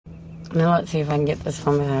Now let's see if I can get this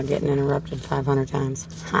one without getting interrupted 500 times.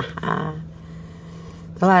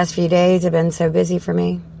 The last few days have been so busy for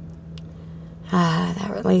me.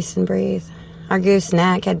 That release and breathe. Our goose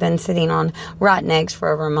Knack had been sitting on rotten eggs for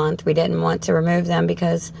over a month. We didn't want to remove them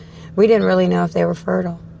because we didn't really know if they were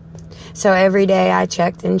fertile. So every day I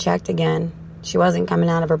checked and checked again. She wasn't coming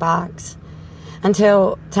out of her box.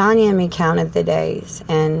 Until Tanya and me counted the days,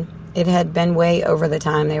 and it had been way over the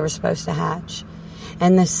time they were supposed to hatch.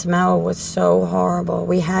 And the smell was so horrible.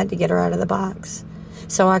 We had to get her out of the box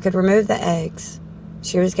so I could remove the eggs.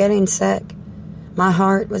 She was getting sick. My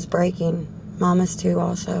heart was breaking. Mama's too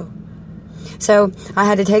also. So I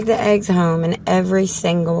had to take the eggs home, and every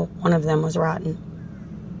single one of them was rotten.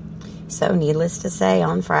 So needless to say,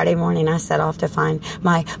 on Friday morning I set off to find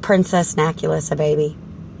my Princess Naculus a baby.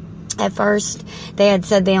 At first, they had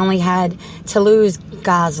said they only had Toulouse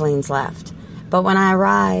goslings left. But when I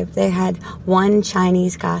arrived, they had one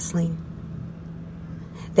Chinese gosling.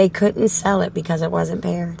 They couldn't sell it because it wasn't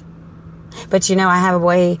paired. But you know, I have a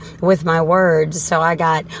way with my words, so I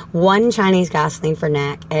got one Chinese gosling for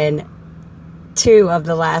Knack and 2 of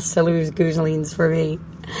the last Toulouse goslings for me.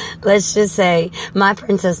 Let's just say my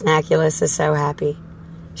Princess Naculus is so happy.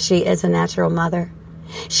 She is a natural mother.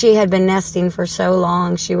 She had been nesting for so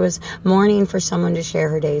long, she was mourning for someone to share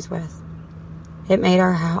her days with. It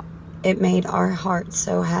made our hearts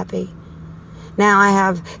so happy. Now I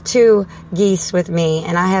have 2 geese with me,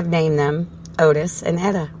 and I have named them Otis and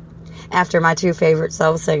Etta, after my 2 favorite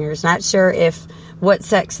soul singers. Not sure what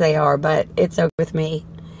sex they are, but it's okay with me.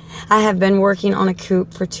 I have been working on a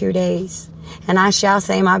coop for 2 days, and I shall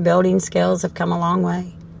say my building skills have come a long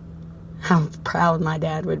way. How proud my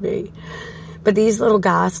dad would be. But these little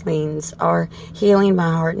goslings are healing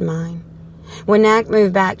my heart and mind. When Knack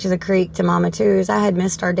moved back to the creek to Mama Two's, I had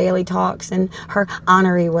missed our daily talks and her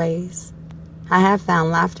honorary ways. I have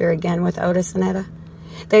found laughter again with Otis and Etta.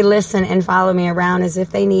 They listen and follow me around as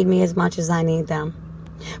if they need me as much as I need them.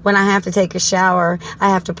 When I have to take a shower, I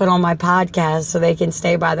have to put on my podcast so they can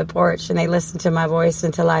stay by the porch, and they listen to my voice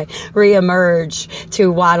until I reemerge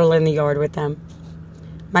to waddle in the yard with them.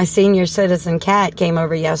 My senior citizen cat came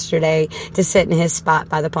over yesterday to sit in his spot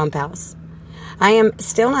by the pump house. I am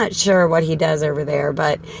still not sure what he does over there,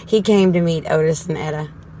 but he came to meet Otis and Etta.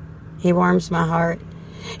 He warms my heart.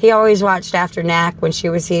 He always watched after Knack when she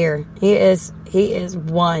was here. He is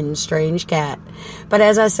one strange cat. But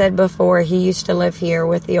as I said before, he used to live here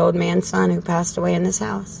with the old man's son who passed away in this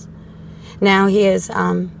house. Now he is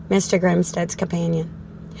Mr. Grimstead's companion.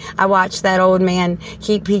 I watched that old man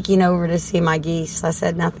keep peeking over to see my geese. I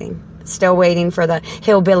said nothing, still waiting for the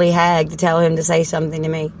hillbilly hag to tell him to say something to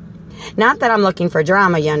me. Not that I'm looking for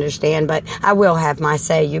drama, you understand, but I will have my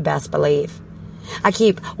say, you best believe. I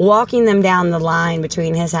keep walking them down the line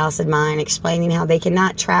between his house and mine, explaining how they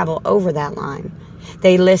cannot travel over that line.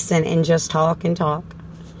 They listen and just talk and talk.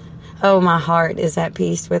 Oh, my heart is at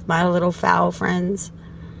peace with my little fowl friends.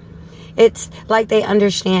 It's like they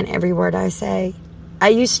understand every word I say. I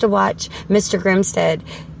used to watch Mr. Grimstead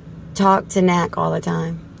talk to Knack all the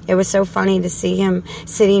time. It was so funny to see him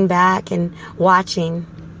sitting back and watching.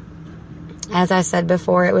 As I said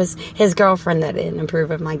before, it was his girlfriend that didn't approve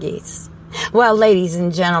of my geese. Well, ladies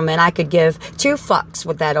and gentlemen, I could give 2 fucks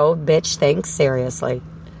what that old bitch thinks, seriously.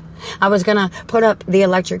 I was going to put up the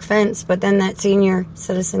electric fence, but then that senior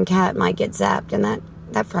citizen cat might get zapped, and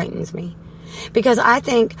that frightens me. Because I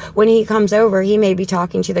think when he comes over, he may be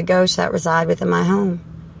talking to the ghosts that reside within my home.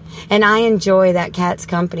 And I enjoy that cat's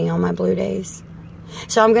company on my blue days.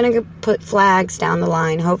 So I'm going to put flags down the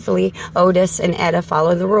line. Hopefully Otis and Etta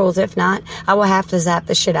follow the rules. If not, I will have to zap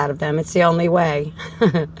the shit out of them. It's the only way.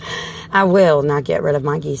 I will not get rid of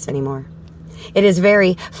my geese anymore. It is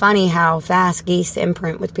very funny how fast geese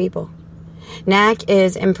imprint with people. Knack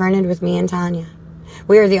is imprinted with me and Tanya.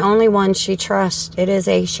 We are the only ones she trusts. It is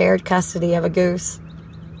a shared custody of a goose.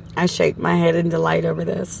 I shake my head in delight over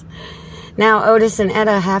this. Now Otis and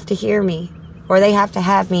Etta have to hear me, or they have to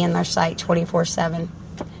have me in their sight 24/7.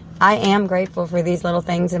 I am grateful for these little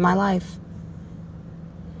things in my life.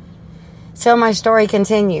 So my story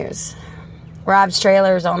continues. Rob's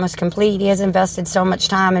trailer is almost complete. He has invested so much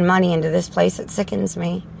time and money into this place it sickens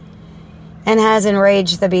me and has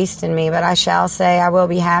enraged the beast in me, but I shall say I will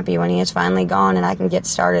be happy when he is finally gone and I can get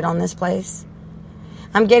started on this place.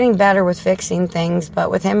 I'm getting better with fixing things,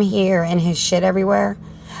 but with him here and his shit everywhere,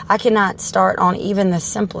 I cannot start on even the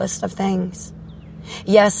simplest of things.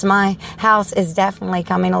 Yes, my house is definitely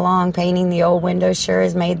coming along. Painting the old windows sure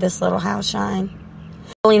has made this little house shine.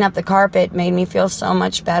 Pulling up the carpet made me feel so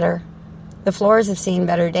much better. The floors have seen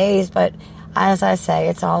better days, but as I say,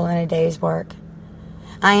 it's all in a day's work.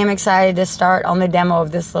 I am excited to start on the demo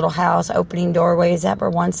of this little house, opening doorways that were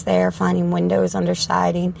once there, finding windows under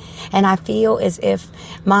siding, and I feel as if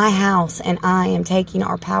my house and I am taking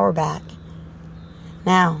our power back.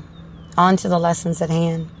 Now, on to the lessons at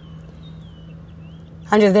hand.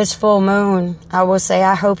 Under this full moon, I will say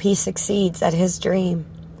I hope he succeeds at his dream,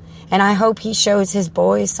 and I hope he shows his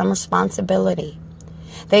boys some responsibility.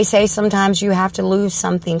 They say sometimes you have to lose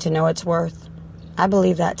something to know its worth. I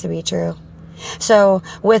believe that to be true. So,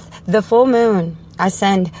 with the full moon, I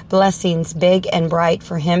send blessings big and bright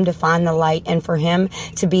for him to find the light and for him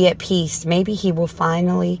to be at peace. Maybe he will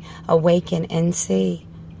finally awaken and see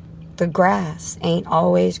the grass ain't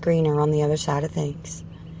always greener on the other side of things.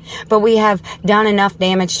 But we have done enough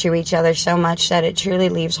damage to each other so much that it truly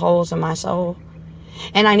leaves holes in my soul.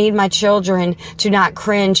 And I need my children to not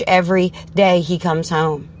cringe every day he comes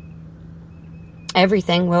home.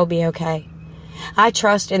 Everything will be okay. I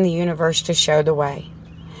trust in the universe to show the way.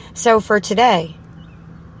 So for today,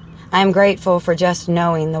 I am grateful for just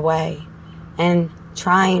knowing the way and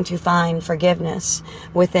trying to find forgiveness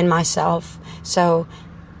within myself so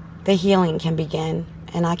the healing can begin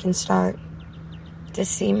and I can start to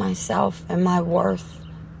see myself and my worth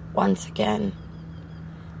once again.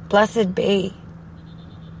 Blessed be